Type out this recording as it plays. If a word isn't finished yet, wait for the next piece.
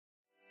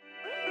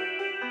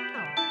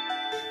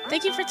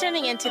Thank you for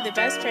tuning in to the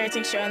best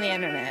parenting show on the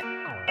internet,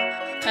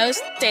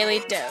 Post Daily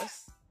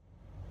Dose.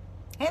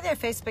 Hey there,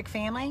 Facebook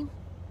family.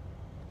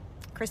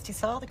 Christy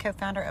Saul, the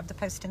co-founder of the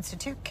Post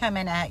Institute,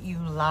 coming at you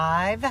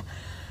live.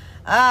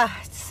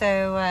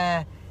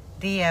 The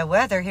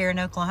weather here in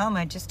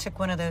Oklahoma just took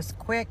one of those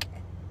quick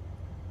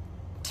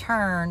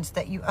turns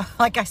that you,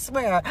 like, I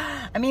swear,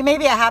 I mean,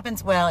 maybe it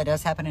happens, well, it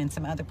does happen in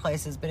some other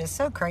places, but it's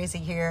so crazy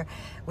here.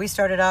 We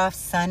started off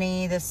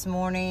sunny this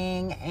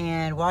morning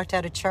and walked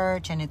out of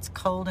church, and it's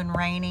cold and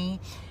rainy,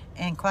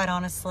 and quite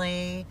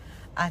honestly,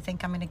 I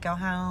think I'm going to go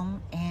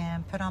home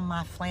and put on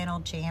my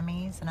flannel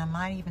jammies, and I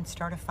might even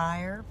start a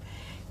fire,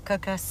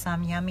 cook us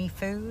some yummy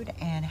food,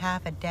 and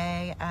have a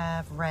day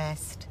of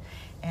rest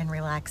and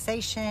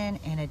relaxation,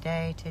 and a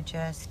day to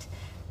just,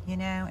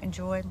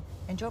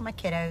 enjoy my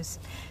kiddos.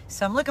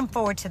 So I'm looking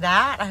forward to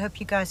that. I hope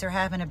you guys are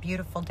having a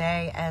beautiful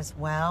day as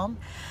well.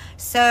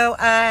 So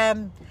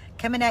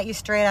coming at you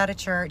straight out of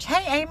church.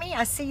 Hey, Amy,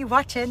 I see you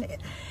watching.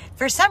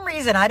 For some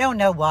reason, I don't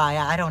know why.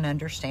 I don't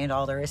understand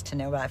all there is to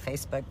know about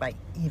Facebook by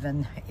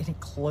even any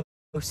close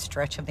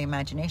stretch of the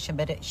imagination,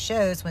 but it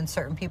shows when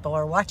certain people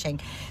are watching.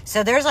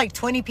 So there's like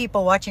 20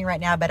 people watching right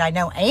now, but I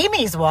know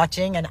Amy's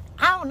watching, and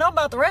I don't know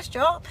about the rest,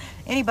 y'all.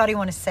 Anybody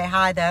want to say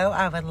hi, though?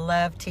 I would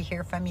love to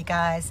hear from you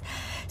guys.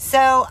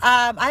 So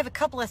I have a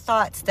couple of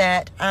thoughts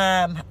that,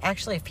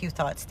 actually a few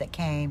thoughts that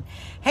came.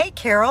 Hey,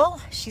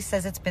 Carol, she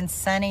says it's been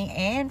sunny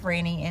and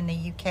rainy in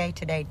the UK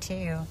today,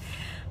 too.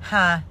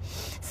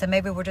 So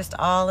maybe we're just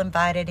all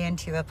invited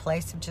into a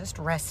place of just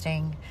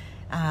resting,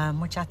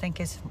 which I think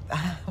is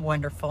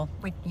wonderful.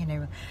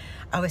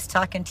 I was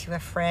talking to a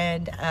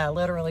friend,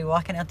 literally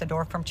walking out the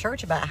door from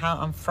church, about how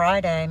on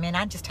Friday,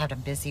 I just had a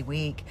busy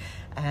week.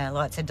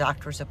 Lots of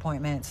doctor's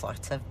appointments,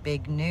 lots of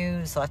big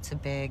news, lots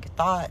of big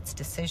thoughts,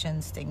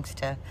 decisions, things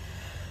to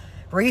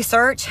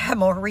research,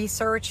 more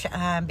research,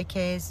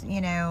 because,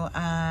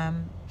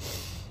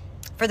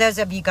 for those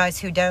of you guys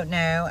who don't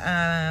know,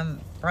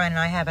 Brian and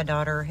I have a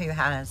daughter who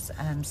has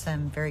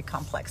some very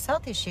complex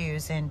health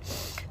issues, and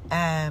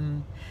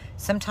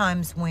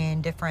sometimes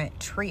when different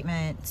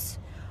treatments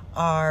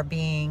are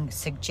being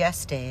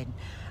suggested,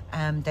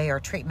 they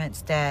are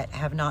treatments that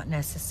have not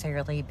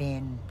necessarily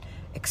been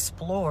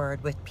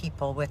explored with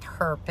people with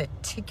her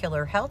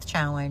particular health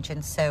challenge.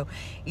 And so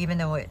even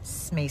though it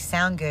may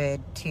sound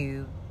good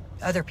to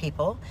other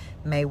people,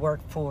 may work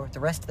for the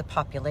rest of the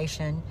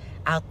population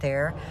out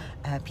there,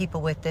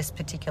 people with this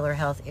particular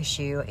health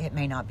issue, it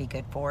may not be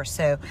good for.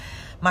 So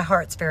my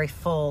heart's very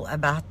full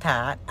about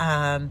that.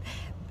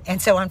 And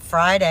so on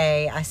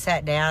Friday, I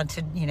sat down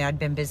to, I'd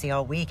been busy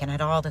all week and I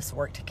had all this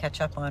work to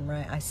catch up on,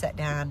 right? I sat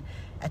down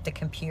at the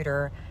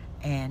computer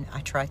and I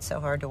tried so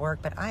hard to work,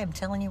 but I am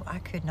telling you, I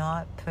could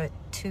not put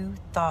two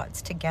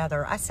thoughts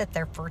together. I sat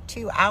there for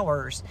 2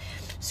 hours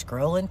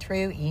scrolling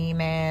through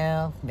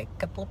email, make a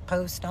couple of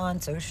posts on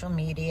social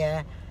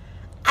media.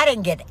 I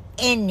didn't get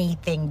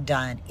anything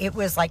done. It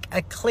was like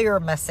a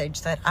clear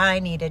message that I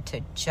needed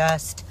to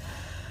just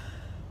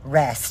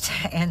rest.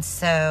 And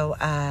so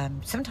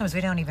sometimes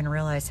we don't even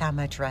realize how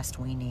much rest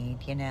we need.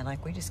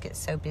 Like we just get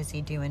so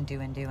busy doing,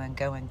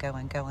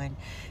 going.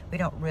 We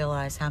don't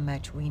realize how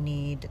much we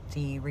need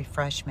the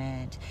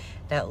refreshment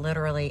that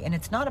literally, and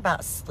it's not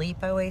about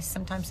sleep always.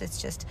 Sometimes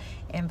it's just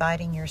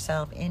inviting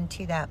yourself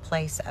into that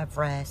place of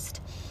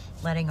rest,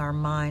 letting our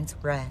minds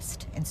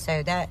rest. And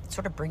so that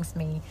sort of brings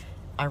me,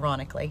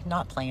 ironically,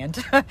 not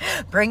planned,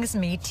 brings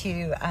me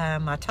to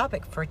my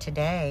topic for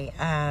today.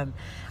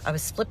 I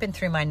was flipping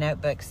through my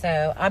notebook.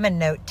 So I'm a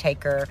note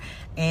taker,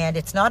 and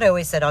it's not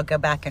always that I'll go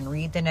back and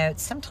read the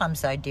notes.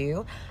 Sometimes I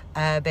do.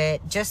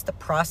 But just the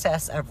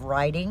process of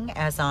writing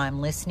as I'm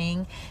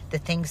listening, the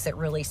things that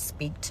really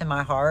speak to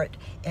my heart,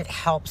 it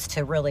helps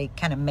to really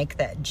kind of make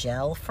that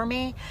gel for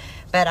me.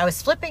 But I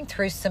was flipping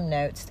through some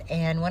notes,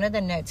 and one of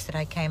the notes that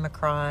I came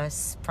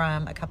across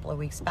from a couple of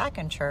weeks back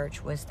in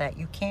church was that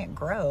you can't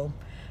grow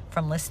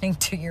from listening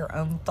to your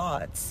own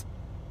thoughts.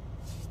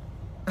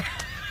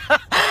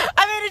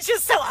 It's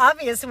just so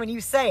obvious when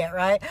you say it,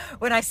 right?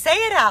 When I say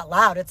it out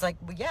loud, it's like,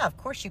 well, yeah, of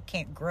course you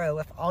can't grow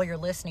if all you're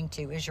listening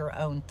to is your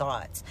own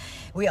thoughts.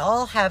 We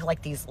all have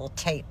like these little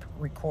tape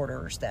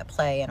recorders that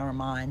play in our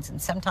minds,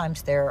 and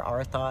sometimes they're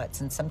our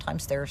thoughts, and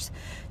sometimes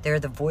they're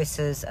the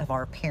voices of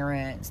our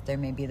parents. There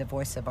may be the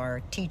voice of our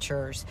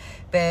teachers,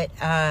 but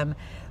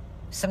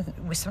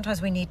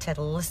sometimes we need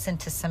to listen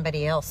to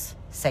somebody else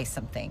say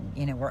something.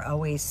 We're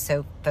always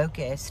so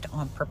focused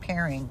on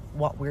preparing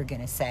what we're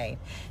going to say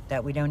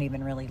that we don't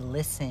even really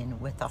listen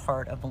with the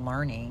heart of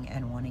learning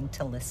and wanting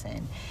to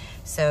listen.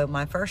 So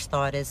my first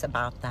thought is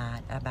about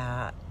that,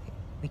 about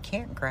we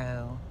can't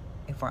grow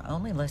if we're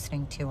only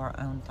listening to our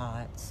own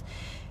thoughts.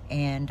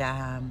 And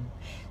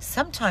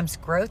sometimes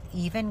growth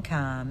even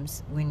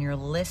comes when you're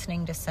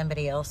listening to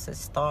somebody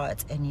else's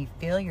thoughts and you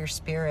feel your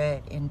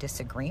spirit in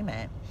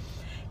disagreement.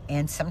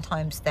 And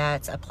sometimes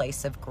that's a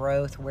place of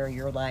growth where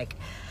you're like,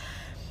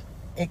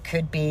 It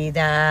could be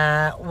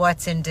that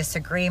what's in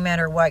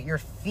disagreement or what you're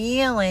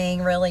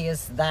feeling really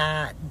is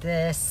that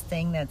this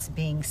thing that's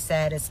being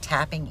said is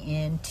tapping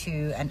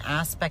into an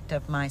aspect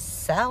of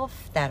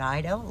myself that I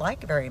don't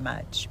like very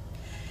much.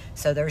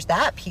 So there's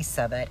that piece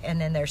of it.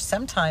 And then there's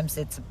sometimes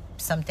it's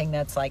something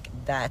that's like,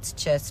 that's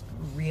just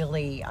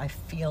really, I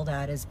feel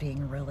that as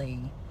being really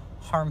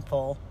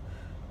harmful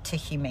to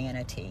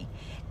humanity.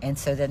 And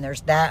so then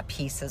there's that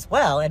piece as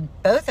well. And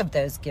both of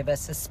those give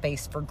us a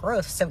space for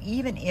growth. So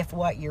even if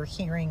what you're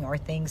hearing are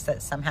things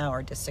that somehow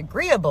are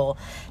disagreeable,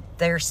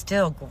 there's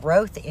still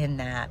growth in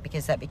that,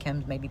 because that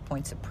becomes maybe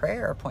points of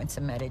prayer or points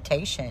of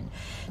meditation,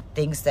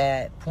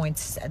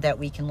 points that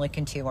we can look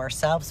into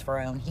ourselves for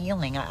our own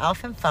healing. I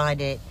often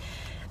find it,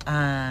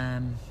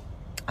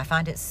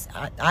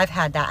 I've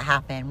had that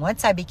happen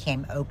once I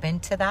became open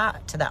to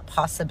that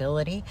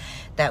possibility,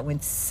 that when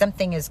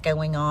something is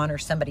going on or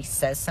somebody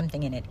says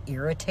something and it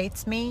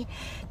irritates me,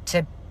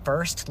 to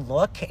first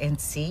look and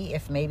see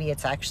if maybe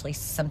it's actually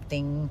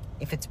something,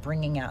 if it's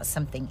bringing out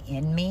something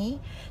in me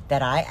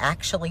that I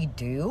actually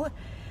do,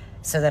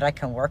 so that I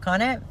can work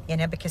on it,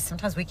 because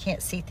sometimes we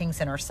can't see things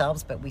in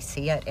ourselves, but we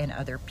see it in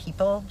other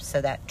people.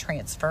 So that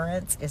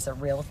transference is a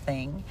real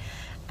thing.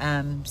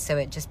 So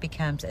it just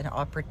becomes an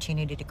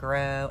opportunity to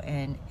grow.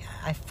 And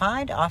I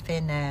find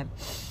often that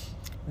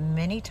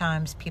many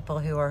times people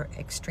who are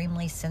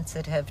extremely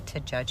sensitive to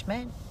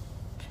judgment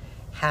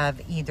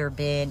have either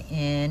been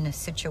in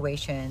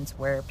situations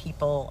where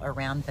people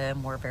around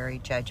them were very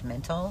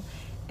judgmental,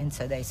 and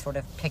so they sort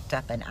of picked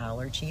up an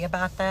allergy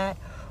about that,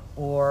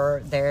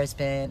 or there's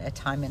been a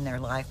time in their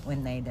life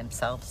when they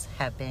themselves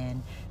have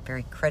been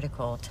very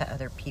critical to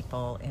other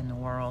people in the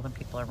world and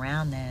people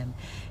around them.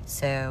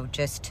 So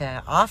just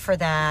to offer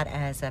that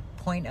as a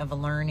point of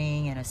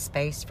learning and a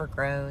space for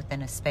growth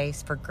and a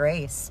space for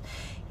grace,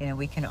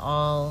 we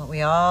all,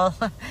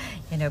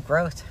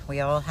 growth, we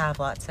all have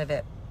lots of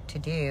it to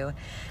do.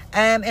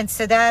 And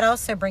so that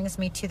also brings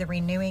me to the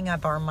renewing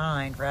of our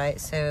mind, right?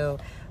 So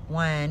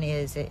one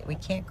is we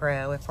can't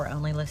grow if we're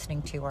only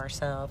listening to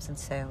ourselves, and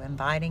so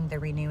inviting the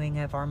renewing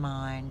of our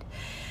mind.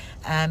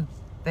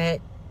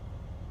 But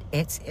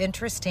it's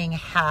interesting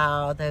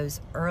how those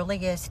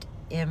earliest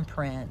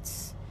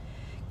imprints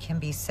can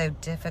be so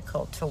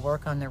difficult to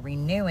work on the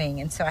renewing.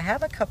 And so I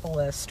have a couple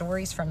of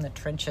stories from the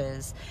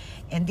trenches,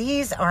 and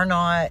these are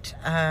not,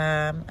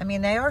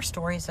 they are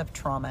stories of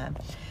trauma.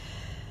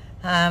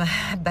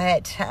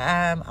 But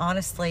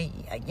honestly,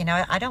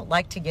 I don't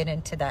like to get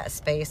into that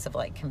space of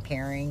like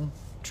comparing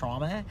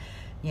trauma,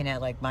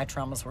 like my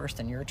trauma's worse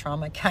than your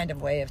trauma kind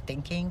of way of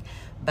thinking.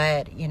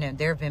 But,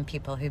 there have been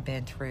people they've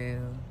been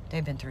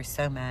through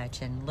so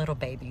much, and little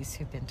babies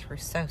who've been through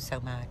so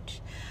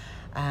much.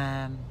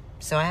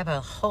 So I have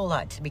a whole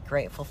lot to be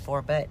grateful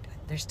for, but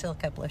there's still a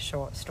couple of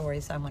short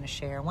stories I want to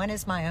share. One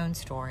is my own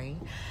story,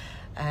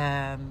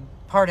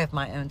 part of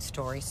my own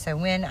story. So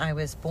when I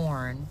was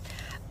born,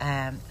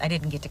 I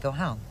didn't get to go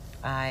home.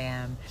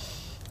 I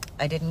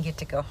didn't get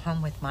to go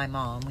home with my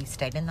mom. We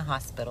stayed in the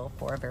hospital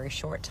for a very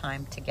short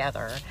time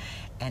together.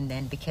 And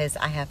then because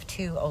I have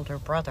two older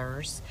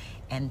brothers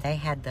and they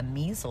had the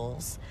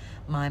measles,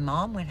 my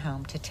mom went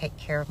home to take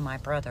care of my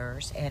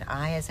brothers, and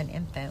I, as an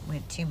infant,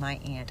 went to my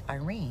Aunt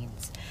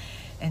Irene's.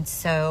 And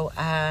so,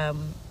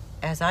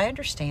 as I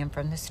understand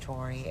from the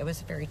story, it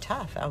was very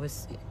tough. I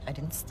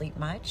didn't sleep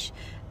much.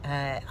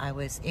 I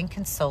was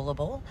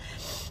inconsolable,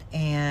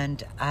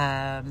 and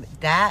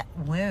that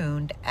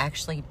wound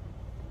actually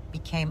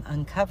became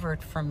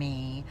uncovered for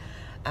me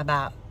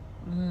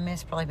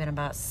it's probably been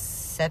about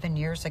 7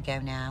 years ago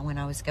now, when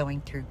I was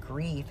going through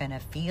grief and a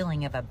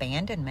feeling of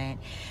abandonment.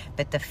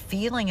 But the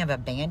feeling of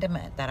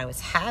abandonment that I was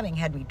having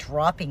had me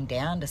dropping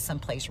down to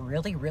someplace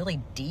really,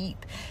 really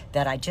deep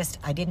that I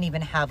didn't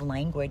even have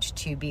language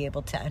to be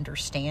able to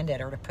understand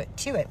it or to put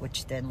to it,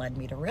 which then led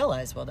me to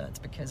realize, well, that's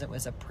because it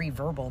was a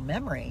pre-verbal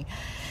memory.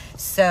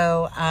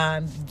 So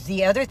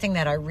the other thing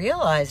that I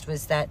realized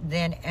was that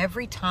then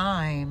every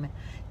time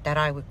that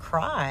I would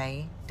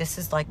cry, this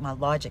is like my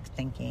logic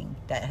thinking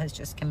that has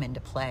just come into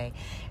play.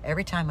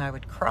 Every time I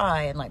would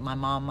cry, and like my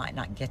mom might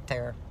not get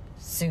there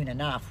soon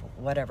enough,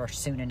 whatever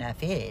soon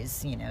enough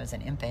is, as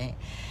an infant,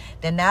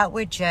 then that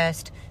would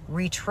just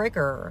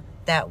re-trigger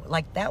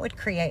that would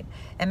create,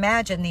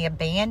 imagine the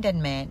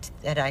abandonment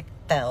that I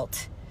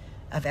felt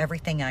of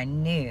everything I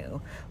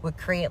knew would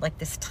create like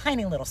this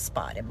tiny little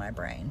spot in my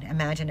brain.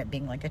 Imagine it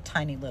being like a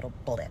tiny little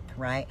blip,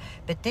 right?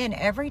 But then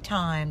every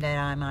time that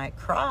I might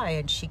cry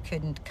and she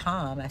couldn't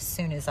come as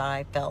soon as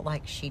I felt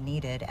like she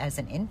needed as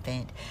an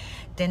infant,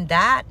 then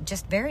that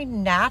just very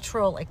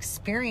natural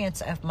experience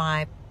of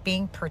my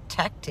being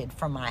protected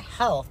from my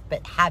health,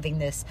 but having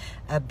this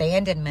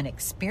abandonment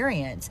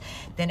experience,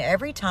 then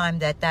every time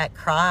that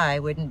cry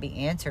wouldn't be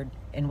answered,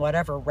 in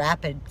whatever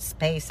rapid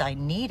space I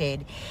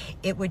needed,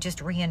 it would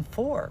just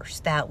reinforce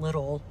that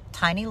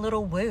tiny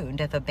little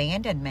wound of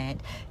abandonment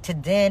to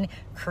then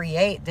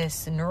create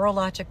this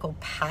neurological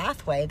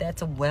pathway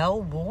that's well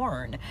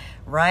worn,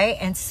 right?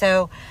 And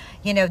so,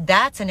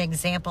 that's an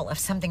example of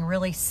something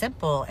really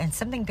simple and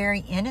something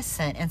very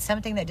innocent and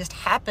something that just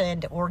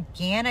happened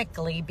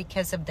organically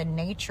because of the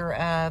nature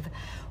of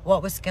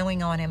what was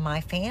going on in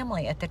my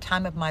family at the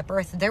time of my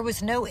birth. There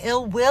was no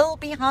ill will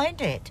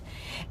behind it.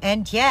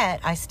 And yet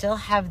I still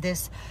have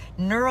this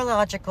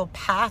neurological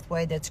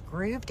pathway that's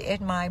grooved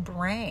in my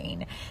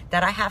brain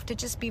that I have to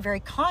just be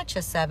very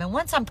conscious of. And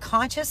once I'm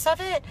conscious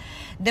of it,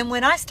 then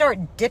when I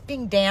start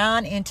dipping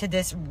down into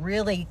this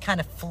really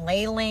kind of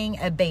flailing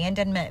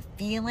abandonment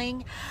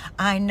feeling,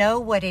 I know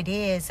what it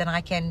is, and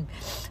I can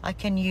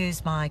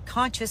use my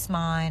conscious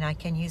mind, I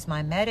can use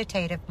my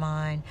meditative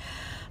mind,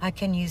 I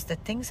can use the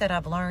things that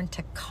I've learned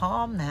to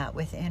calm that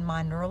within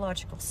my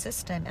neurological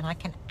system, and I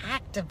can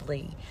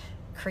actively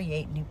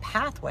create new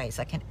pathways.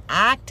 I can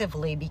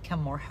actively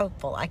become more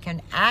hopeful. I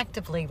can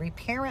actively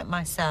reparent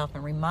myself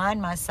and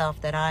remind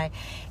myself that I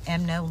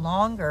am no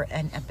longer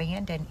an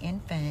abandoned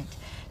infant,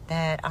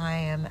 that I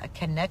am a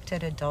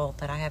connected adult,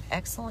 that I have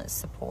excellent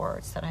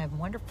supports, that I have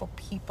wonderful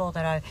people,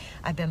 that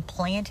I've been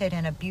planted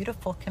in a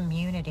beautiful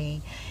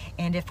community.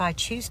 And if I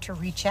choose to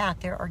reach out,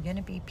 there are going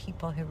to be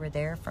people who are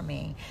there for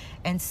me.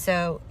 And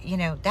so,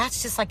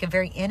 that's just like a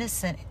very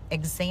innocent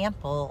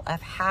example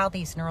of how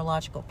these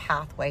neurological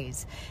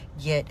pathways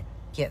get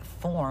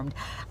formed.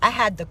 I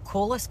had the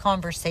coolest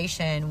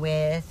conversation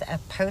with a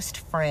post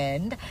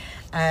friend.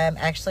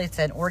 Actually,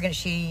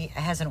 she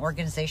has an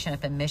organization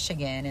up in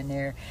Michigan, and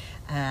they're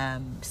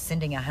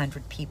sending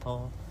 100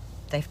 people.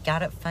 They've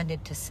got it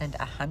funded to send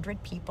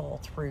 100 people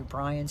through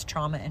Brian's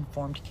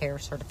Trauma-Informed Care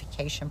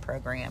Certification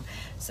Program.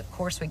 So, of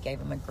course, we gave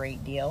them a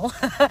great deal.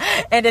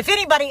 And if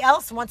anybody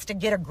else wants to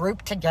get a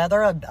group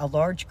together, a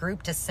large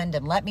group to send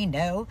them, let me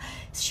know.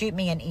 Shoot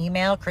me an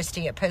email,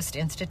 Christy@Post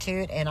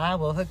Institute, and I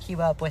will hook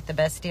you up with the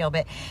best deal.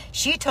 But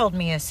she told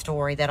me a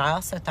story that I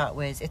also thought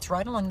it's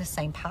right along the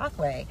same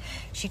pathway.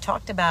 She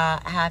talked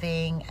about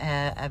having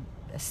a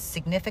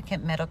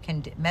significant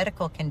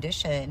medical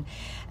condition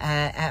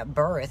at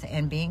birth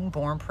and being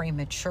born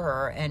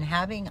premature and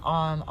having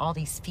all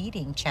these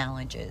feeding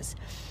challenges.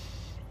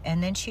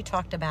 And then she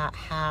talked about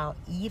how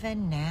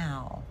even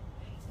now,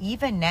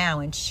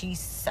 and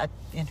she's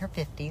in her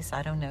 50s,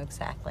 I don't know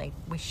exactly,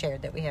 we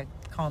shared that we have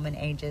common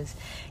ages,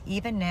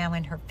 even now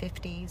in her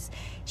 50s,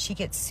 she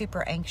gets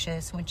super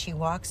anxious when she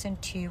walks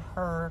into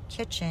her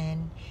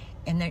kitchen,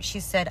 and then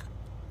she said,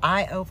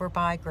 I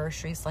overbuy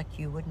groceries like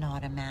you would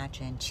not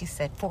imagine. She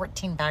said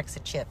 14 bags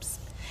of chips.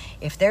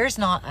 If there's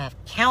not a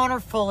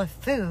counter full of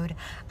food,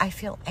 I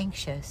feel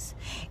anxious.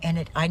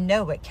 And I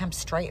know it comes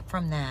straight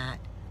from that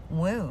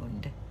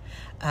wound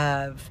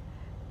of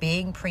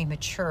being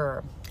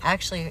premature.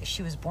 Actually,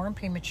 she was born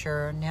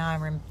premature. Now I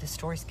remember the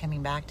story's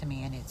coming back to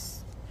me, and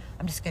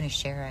I'm just going to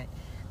share it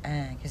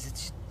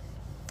because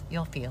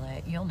you'll feel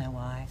it. You'll know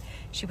why.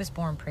 She was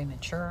born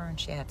premature, and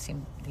she had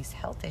these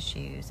health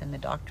issues, and the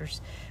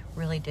doctors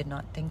really did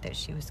not think that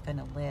she was going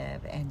to live.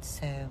 And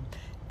so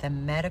the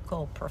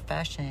medical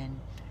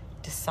profession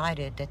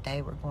decided that they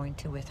were going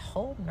to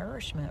withhold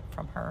nourishment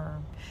from her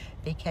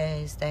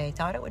because they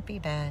thought it would be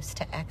best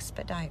to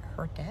expedite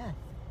her death.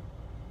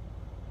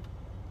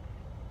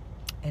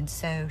 And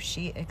so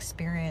she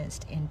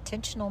experienced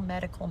intentional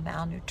medical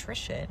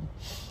malnutrition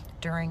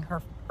during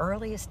her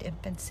earliest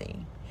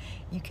infancy.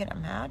 You can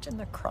imagine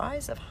the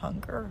cries of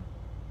hunger.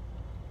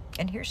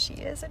 And here she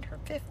is in her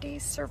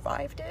 50s,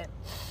 survived it.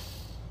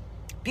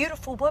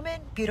 Beautiful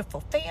woman, beautiful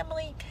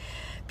family,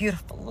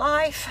 beautiful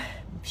life.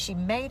 She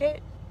made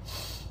it.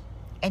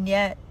 And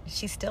yet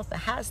she still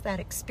has that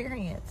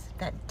experience,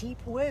 that deep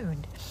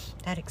wound,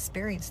 that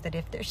experience that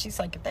if there's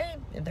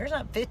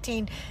not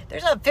 15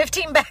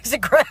 bags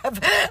of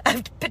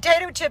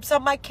potato chips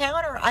on my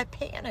counter, I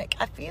panic.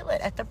 I feel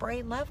it at the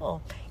brain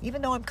level.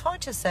 Even though I'm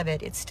conscious of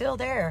it, it's still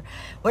there.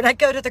 When I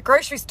go to the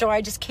grocery store,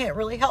 I just can't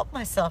really help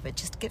myself. It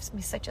just gives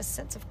me such a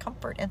sense of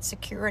comfort and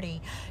security,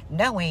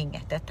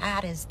 knowing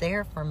that is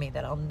there for me,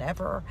 that I'll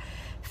never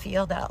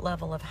feel that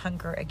level of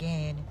hunger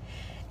again.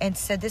 And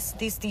so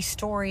these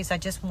stories, I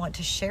just want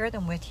to share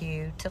them with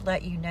you to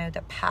let you know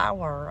the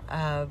power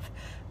of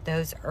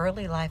those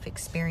early life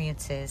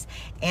experiences,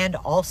 and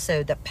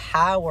also the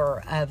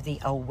power of the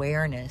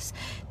awareness,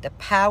 the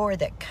power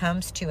that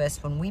comes to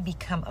us when we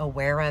become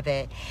aware of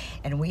it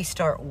and we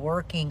start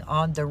working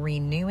on the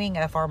renewing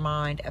of our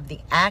mind, of the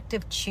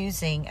active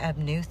choosing of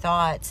new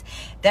thoughts.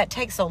 That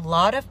takes a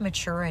lot of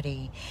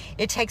maturity.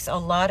 It takes a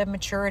lot of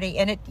maturity.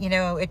 And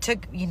it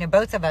took,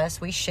 both of us,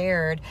 we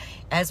shared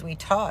as we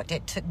talked,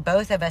 it took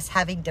both of us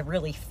having to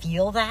really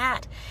feel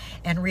that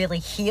and really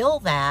heal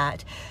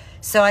that.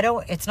 So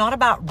it's not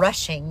about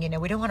rushing,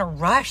 we don't want to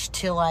rush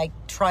to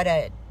try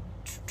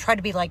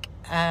to be like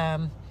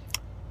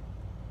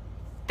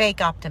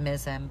fake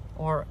optimism,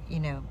 or,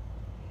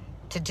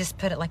 to just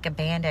put it like a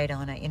Band-Aid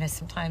on it.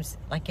 Sometimes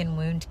like in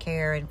wound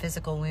care and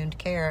physical wound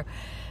care,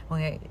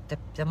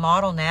 the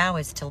model now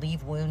is to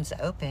leave wounds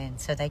open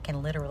so they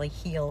can literally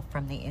heal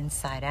from the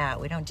inside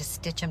out. We don't just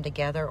stitch them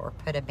together or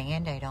put a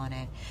Band-Aid on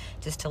it,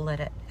 just to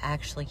let it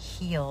actually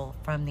heal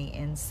from the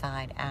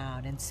inside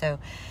out. And so,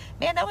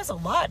 man, that was a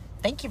lot.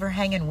 Thank you for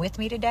hanging with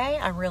me today.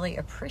 I really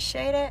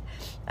appreciate it.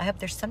 I hope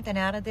there's something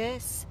out of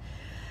this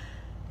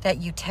that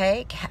you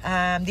take.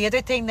 The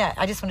other thing that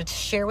I just wanted to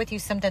share with you,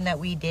 something that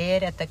we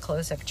did at the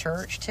close of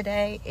church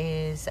today,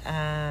 is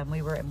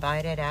we were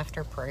invited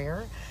after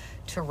prayer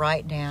to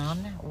write down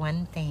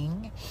one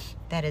thing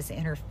that is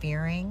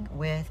interfering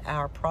with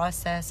our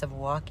process of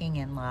walking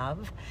in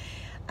love.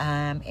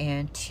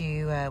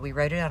 We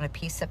wrote it on a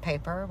piece of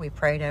paper. We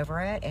prayed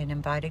over it and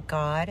invited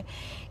love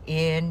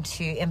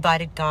into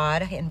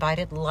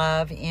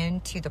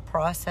the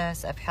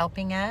process of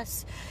helping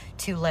us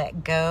to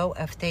let go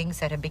of things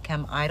that have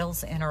become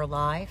idols in our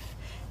life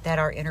that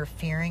are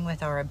interfering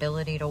with our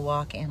ability to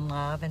walk in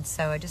love. And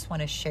so I just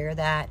want to share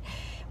that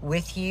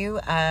with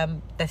you.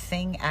 The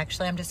thing,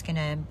 actually, I'm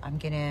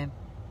gonna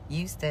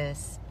use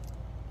this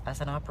as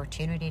an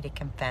opportunity to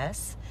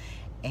confess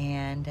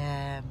and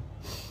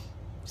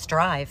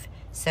strive.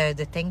 So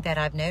the thing that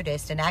I've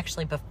noticed, and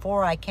actually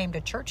before I came to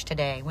church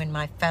today, when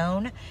my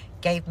phone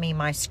gave me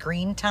my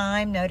screen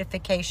time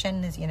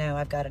notification,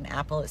 I've got an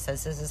Apple, it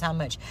says this is how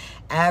much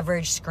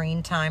average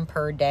screen time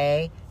per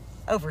day,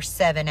 over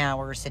 7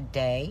 hours a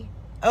day.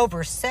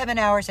 Over 7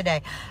 hours a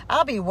day.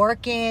 I'll be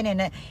working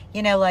and,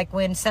 like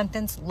when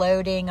something's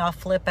loading, I'll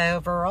flip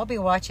over. I'll be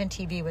watching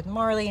TV with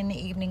Marley in the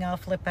evening, I'll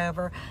flip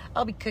over.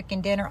 I'll be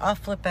cooking dinner, I'll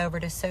flip over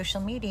to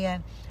social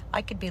media.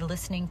 I could be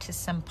listening to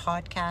some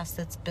podcast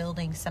that's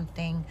building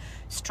something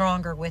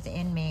stronger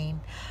within me.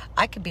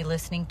 I could be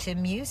listening to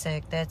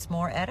music that's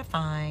more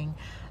edifying.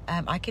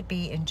 I could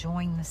be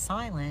enjoying the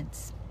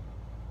silence.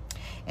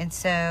 And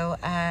so,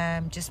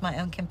 just my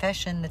own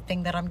confession, the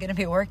thing that I'm going to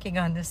be working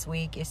on this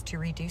week is to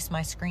reduce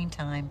my screen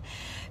time,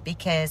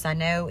 because I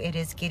know it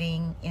is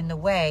getting in the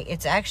way.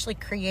 It's actually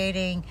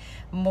creating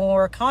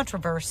more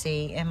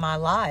controversy in my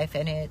life,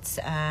 and it's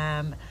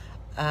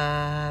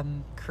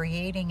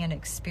creating an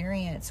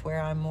experience where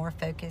I'm more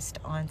focused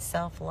on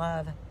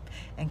self-love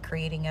and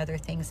creating other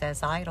things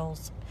as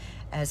idols,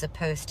 as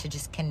opposed to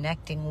just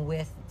connecting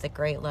with the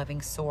great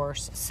loving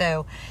source.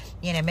 So,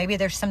 maybe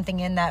there's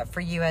something in that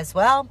for you as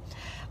well.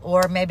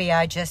 Or maybe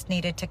I just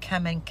needed to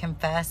come and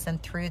confess,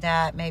 and through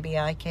that, maybe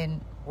I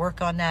can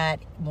work on that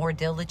more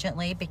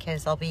diligently,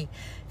 because I'll be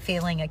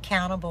feeling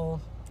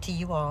accountable to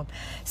you all.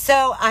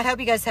 So I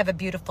hope you guys have a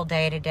beautiful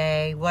day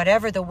today,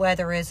 whatever the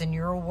weather is in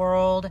your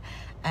world.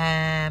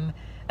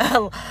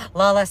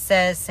 Lala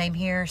says, same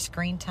here,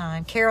 screen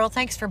time. Carol,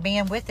 thanks for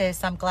being with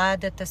us. I'm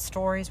glad that the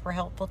stories were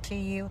helpful to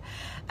you.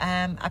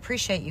 I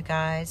appreciate you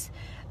guys.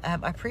 I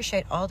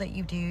appreciate all that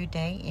you do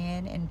day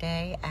in and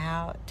day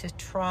out to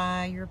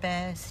try your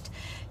best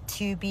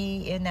to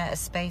be in that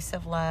space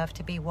of love,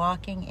 to be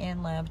walking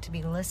in love, to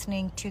be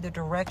listening to the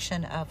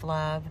direction of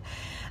love.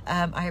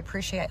 I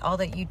appreciate all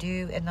that you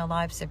do in the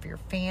lives of your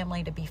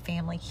family, to be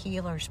family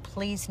healers.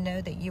 Please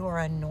know that you are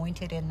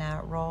anointed in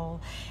that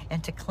role,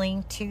 and to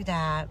cling to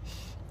that.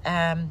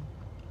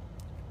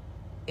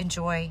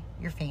 Enjoy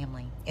your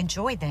family.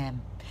 Enjoy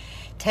them.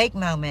 Take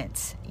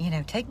moments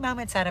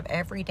out of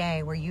every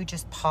day where you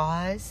just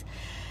pause,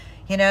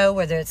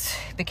 whether it's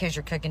because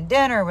you're cooking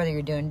dinner, whether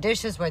you're doing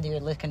dishes, whether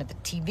you're looking at the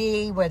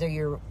TV, whether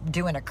you're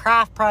doing a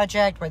craft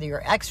project, whether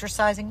you're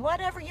exercising,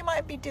 whatever you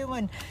might be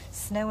doing.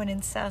 Snowing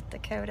in South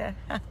Dakota.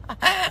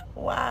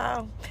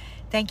 Wow.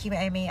 Thank you,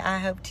 Amy. I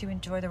hope to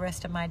enjoy the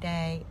rest of my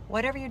day.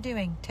 Whatever you're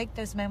doing, take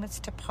those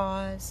moments to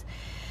pause.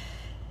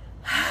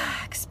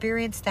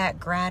 Experience that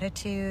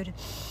gratitude.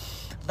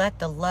 Let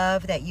the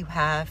love that you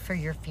have for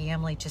your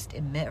family just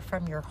emit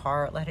from your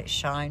heart. Let it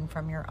shine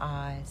from your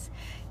eyes.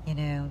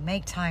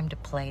 Make time to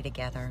play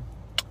together.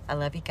 I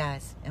love you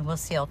guys, and we'll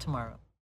see y'all tomorrow.